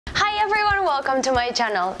welcome to my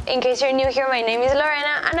channel. In case you're new here, my name is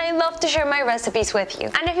Lorena and I love to share my recipes with you.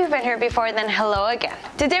 And if you've been here before, then hello again.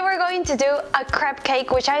 Today we're going to do a crepe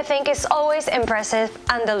cake, which I think is always impressive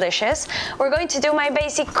and delicious. We're going to do my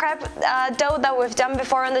basic crepe dough that we've done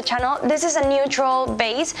before on the channel. This is a neutral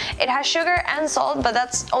base. It has sugar and salt, but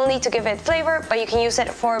that's only to give it flavor, but you can use it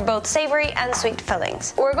for both savory and sweet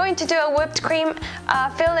fillings. We're going to do a whipped cream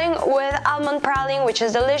filling with almond praline, which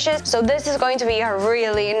is delicious. So this is going to be a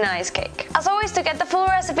really nice cake. As always, to get the full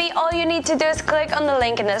recipe, all you need to do is click on the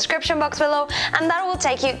link in the description box below, and that will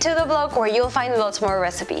take you to the blog where you'll find lots more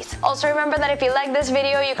recipes. Also remember that if you like this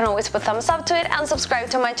video, you can always put thumbs up to it and subscribe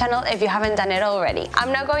to my channel if you haven't done it already.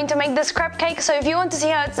 I'm now going to make this crepe cake, so if you want to see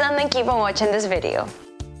how it's done, then keep on watching this video.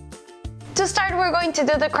 To start, we're going to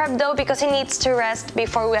do the crepe dough because it needs to rest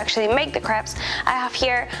before we actually make the crepes. I have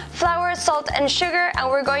here flour, salt and sugar, and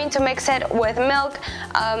we're going to mix it with milk,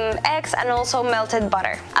 eggs and also melted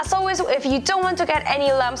butter. As always, if you don't want to get any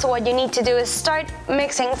lumps, what you need to do is start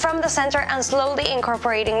mixing from the center and slowly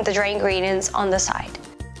incorporating the dry ingredients on the side.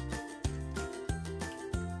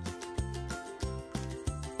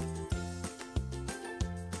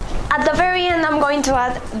 At the very end, I'm going to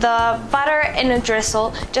add the butter in a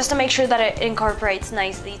drizzle just to make sure that it incorporates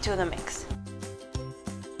nicely to the mix.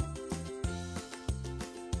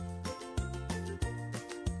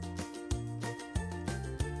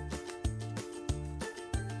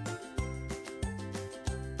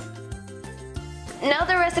 Now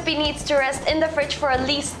the recipe needs to rest in the fridge for at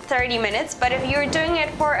least 30 minutes, but if you're doing it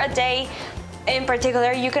for a day in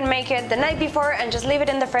particular, you can make it the night before and just leave it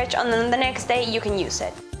in the fridge, and then the next day you can use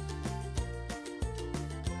it.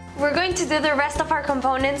 We're going to do the rest of our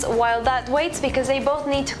components while that waits because they both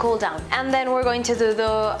need to cool down. And then we're going to do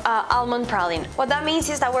the almond praline. What that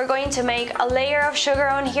means is that we're going to make a layer of sugar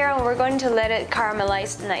on here and we're going to let it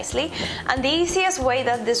caramelize nicely. And the easiest way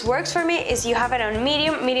that this works for me is you have it on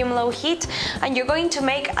medium-low heat, and you're going to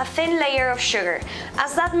make a thin layer of sugar.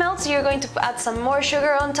 As that melts, you're going to add some more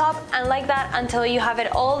sugar on top, and like that until you have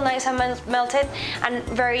it all nice and melted and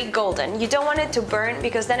very golden. You don't want it to burn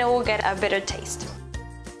because then it will get a bitter taste.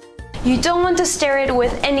 You don't want to stir it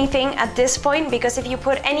with anything at this point because if you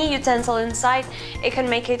put any utensil inside, it can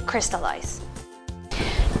make it crystallize.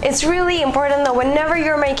 It's really important that whenever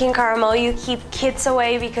you're making caramel, you keep kids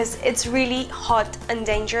away because it's really hot and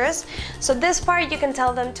dangerous. So this part you can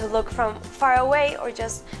tell them to look from far away or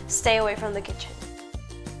just stay away from the kitchen.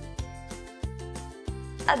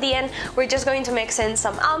 At the end, we're just going to mix in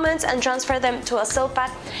some almonds and transfer them to a silk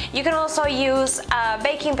pad. You can also use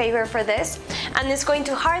baking paper for this, and it's going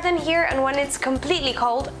to harden here, and when it's completely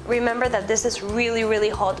cold, remember that this is really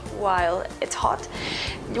hot while it's hot.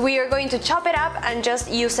 We are going to chop it up and just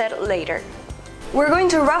use it later. We're going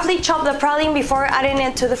to roughly chop the praline before adding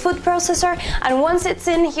it to the food processor, and once it's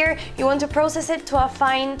in here, you want to process it to a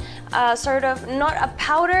fine sort of, not a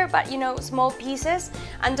powder, but you know, small pieces,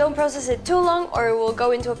 and don't process it too long or it will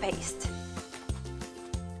go into a paste.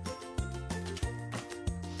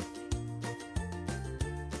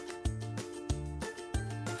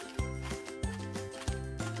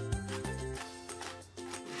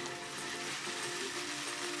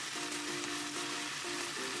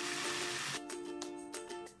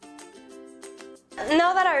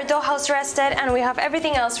 Now that our dough has rested and we have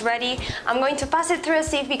everything else ready, I'm going to pass it through a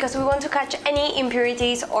sieve because we want to catch any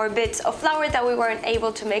impurities or bits of flour that we weren't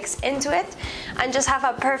able to mix into it, and just have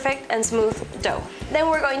a perfect and smooth dough. Then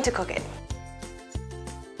we're going to cook it.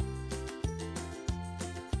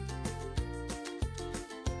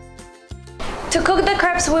 To cook the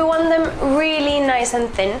crepes, we want them really nice and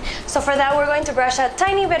thin, so for that we're going to brush a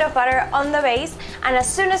tiny bit of butter on the base, and as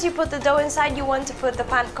soon as you put the dough inside, you want to put the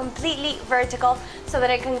pan completely vertical so that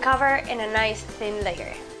it can cover in a nice thin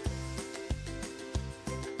layer.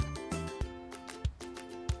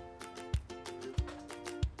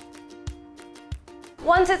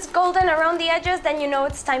 Once it's golden around the edges, then you know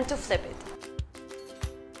it's time to flip it.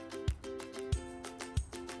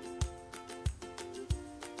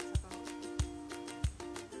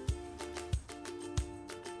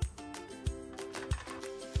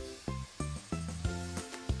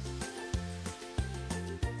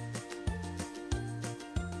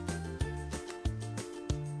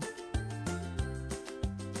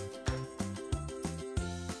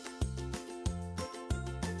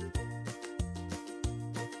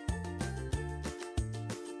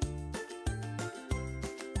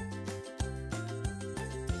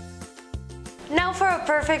 Now for a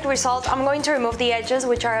perfect result, I'm going to remove the edges,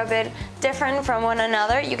 which are a bit different from one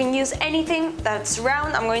another. You can use anything that's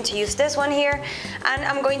round. I'm going to use this one here, and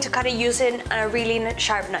I'm going to cut it using a really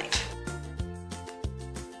sharp knife.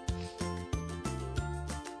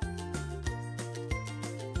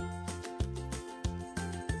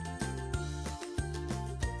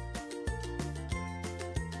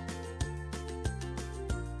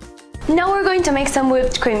 Now we're going to make some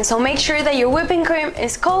whipped cream, so make sure that your whipping cream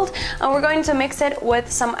is cold and we're going to mix it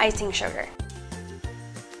with some icing sugar.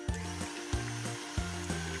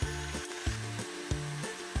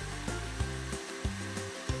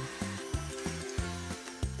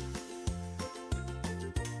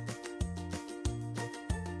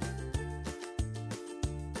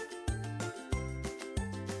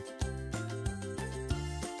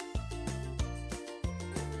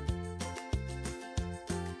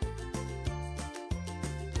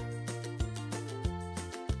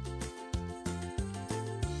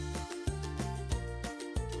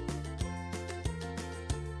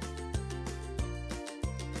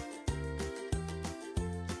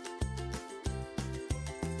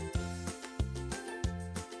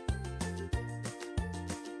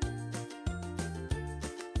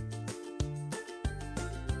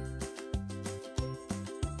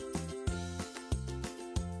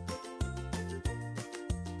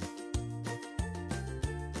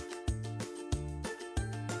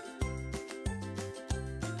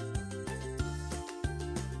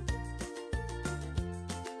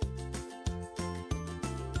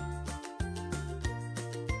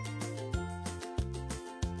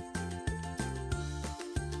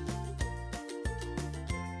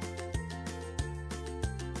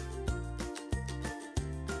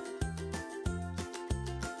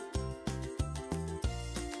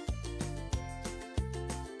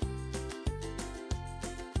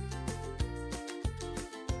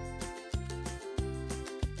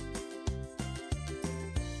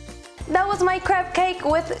 That was my crab cake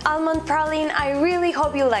with almond praline. I really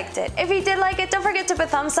hope you liked it. If you did like it, don't forget to put a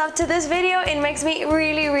thumbs up to this video. It makes me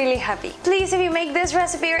really happy. Please, if you make this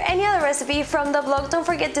recipe or any other recipe from the vlog, don't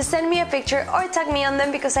forget to send me a picture or tag me on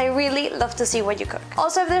them because I really love to see what you cook.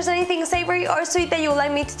 Also, if there's anything savory or sweet that you would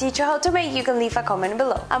like me to teach you how to make, you can leave a comment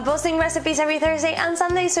below. I'm posting recipes every Thursday and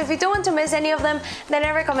Sunday, so if you don't want to miss any of them, then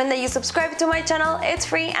I recommend that you subscribe to my channel. It's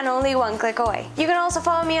free and only one click away. You can also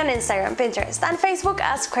follow me on Instagram, Pinterest, and Facebook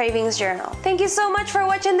as Cravings Journal. Thank you so much for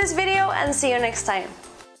watching this video and see you next time.